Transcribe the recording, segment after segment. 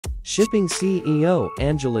Shipping CEO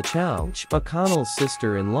Angela Chao, McConnell's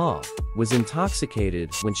sister-in-law, was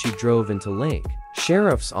intoxicated when she drove into Lake.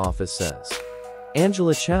 Sheriff's office says.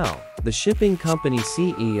 Angela Chao, the shipping company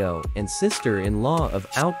CEO and sister-in-law of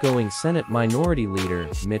outgoing Senate Minority Leader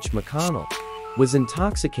Mitch McConnell, was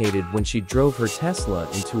intoxicated when she drove her Tesla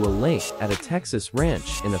into a lake at a Texas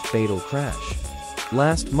ranch in a fatal crash.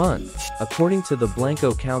 Last month, according to the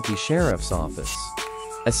Blanco County Sheriff's Office,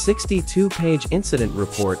 a 62-page incident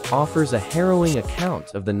report offers a harrowing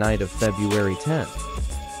account of the night of February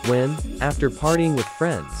 10th, when, after partying with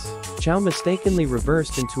friends, Chao mistakenly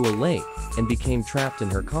reversed into a lake and became trapped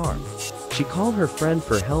in her car. She called her friend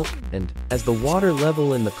for help and, as the water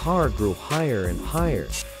level in the car grew higher and higher,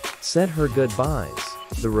 said her goodbyes,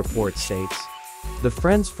 the report states. The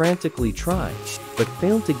friends frantically tried, but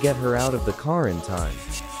failed to get her out of the car in time,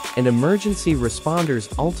 and emergency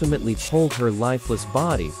responders ultimately pulled her lifeless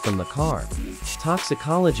body from the car.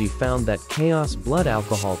 Toxicology found that Chaos blood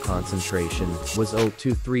alcohol concentration was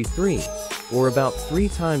 0.233, or about 3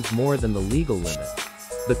 times more than the legal limit.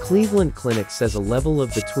 The Cleveland Clinic says a level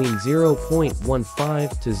of between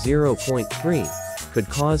 0.15 to 0.3 could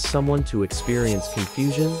cause someone to experience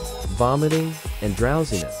confusion, vomiting, and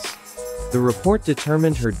drowsiness. The report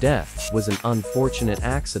determined her death was an unfortunate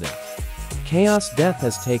accident. Chaos' death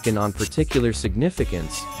has taken on particular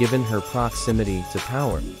significance given her proximity to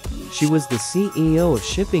power. She was the CEO of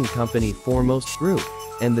shipping company Foremost Group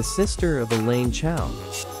and the sister of Elaine Chao,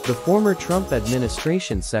 the former Trump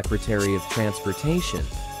administration Secretary of Transportation,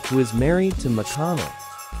 who is married to McConnell.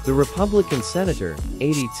 The Republican senator,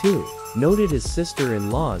 82, noted his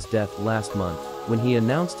sister-in-law's death last month when he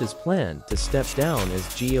announced his plan to step down as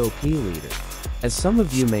GOP leader. As some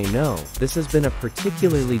of you may know, this has been a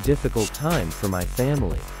particularly difficult time for my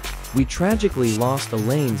family. We tragically lost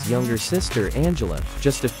Elaine's younger sister Angela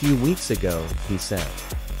just a few weeks ago, he said.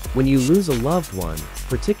 When you lose a loved one,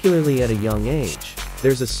 particularly at a young age,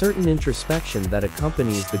 there's a certain introspection that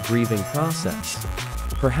accompanies the grieving process.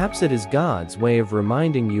 Perhaps it is God's way of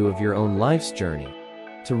reminding you of your own life's journey,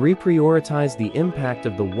 to reprioritize the impact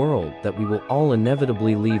of the world that we will all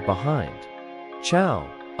inevitably leave behind. Chao,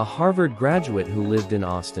 a Harvard graduate who lived in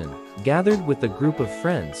Austin, gathered with a group of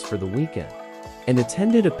friends for the weekend and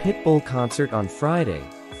attended a Pitbull concert on Friday,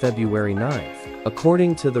 February 9th,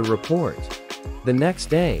 according to the report. The next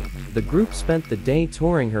day, the group spent the day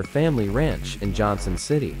touring her family ranch in Johnson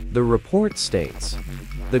City. The report states,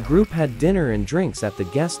 the group had dinner and drinks at the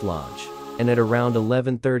guest lodge, and at around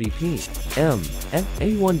 11:30 p.m.,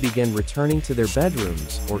 everyone began returning to their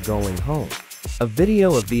bedrooms or going home. A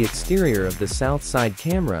video of the exterior of the South Side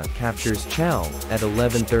camera captures Chao at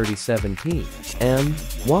 11:37 p.m.,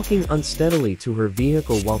 walking unsteadily to her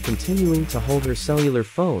vehicle while continuing to hold her cellular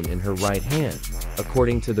phone in her right hand,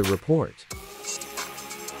 according to the report.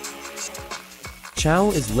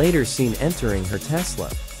 Chao is later seen entering her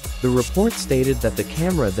Tesla. The report stated that the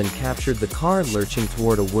camera then captured the car lurching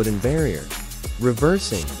toward a wooden barrier,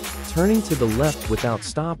 reversing, turning to the left without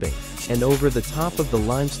stopping, and over the top of the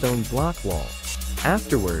limestone block wall.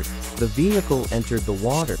 Afterward, the vehicle entered the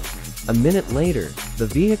water. A minute later, the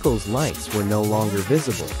vehicle's lights were no longer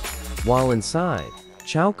visible. While inside,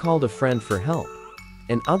 Chao called a friend for help,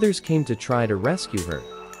 and others came to try to rescue her.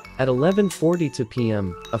 At 11:42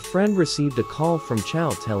 p.m., a friend received a call from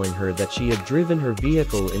Chao telling her that she had driven her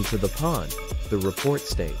vehicle into the pond, the report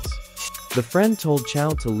states. The friend told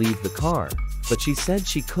Chao to leave the car, but she said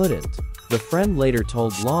she couldn't. The friend later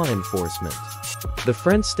told law enforcement. The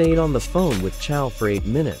friend stayed on the phone with Chao for 8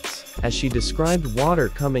 minutes, as she described water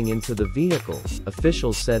coming into the vehicle,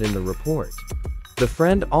 officials said in the report. The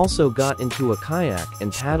friend also got into a kayak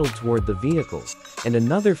and paddled toward the vehicle, and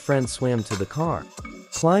another friend swam to the car,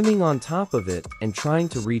 climbing on top of it and trying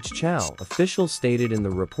to reach Chao, officials stated in the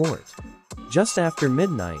report. Just after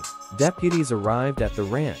midnight, deputies arrived at the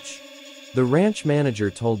ranch. The ranch manager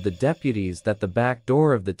told the deputies that the back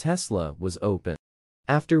door of the Tesla was open,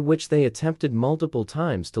 after which they attempted multiple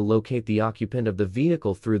times to locate the occupant of the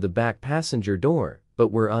vehicle through the back passenger door,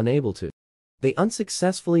 but were unable to. They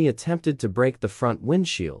unsuccessfully attempted to break the front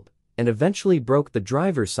windshield, and eventually broke the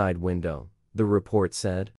driver's side window, the report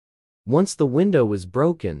said. Once the window was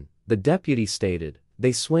broken, the deputy stated,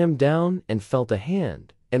 they swam down and felt a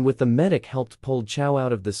hand, and with the medic helped pull Chao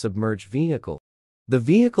out of the submerged vehicle. The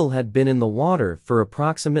vehicle had been in the water for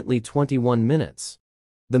approximately 21 minutes.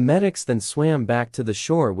 The medics then swam back to the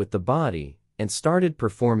shore with the body and started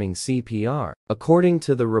performing CPR, according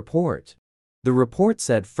to the report. The report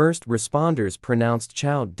said first responders pronounced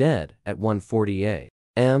Chao dead at 1:40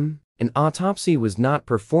 a.m. An autopsy was not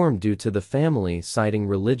performed due to the family citing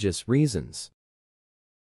religious reasons.